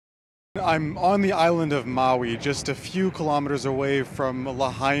I'm on the island of Maui, just a few kilometers away from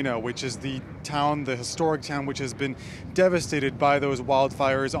Lahaina, which is the town, the historic town, which has been devastated by those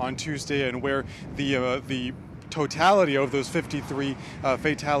wildfires on Tuesday, and where the totality of those 53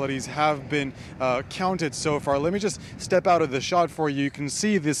 fatalities have been counted so far. Let me just step out of the shot for you. You can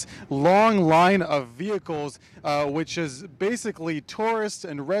see this long line of vehicles, which is basically tourists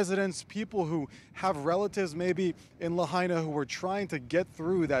and residents, people who have relatives maybe in Lahaina who are trying to get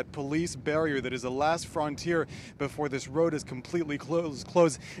through that police barrier that is the last frontier before this road is completely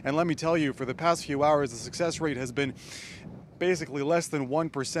closed. And let me tell you, for the past few hours, the success rate has been basically less than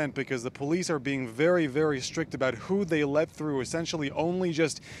 1%, because the police are being very, very strict about who they let through. Essentially only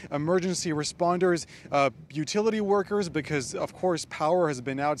just emergency responders, utility workers, because of course power has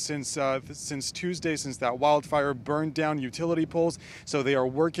been out since Tuesday, since that wildfire burned down utility poles. So they are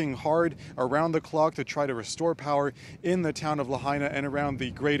working hard around the clock to try to restore power in the town of Lahaina and around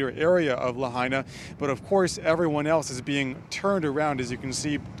the greater area of Lahaina. But of course everyone else is being turned around. As you can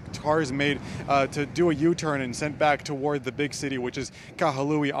see, cars made to do a U-turn and sent back toward the big city, which is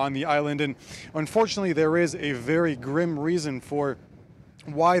Kahului on the island. And unfortunately, there is a very grim reason for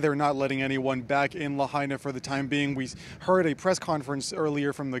why they're not letting anyone back in Lahaina for the time being. We heard a press conference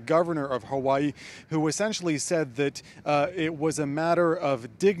earlier from the governor of Hawaii, who essentially said that it was a matter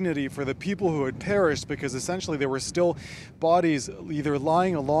of dignity for the people who had perished, because essentially there were still bodies either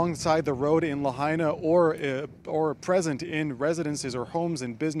lying alongside the road in Lahaina or present in residences or homes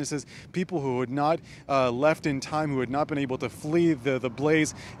and businesses, people who had not left in time, who had not been able to flee the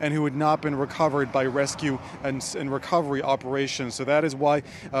blaze, and who had not been recovered by rescue and recovery operations. So that is why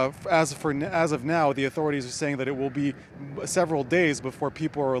as of now, the authorities are saying that it will be several days before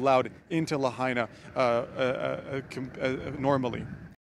people are allowed into Lahaina normally.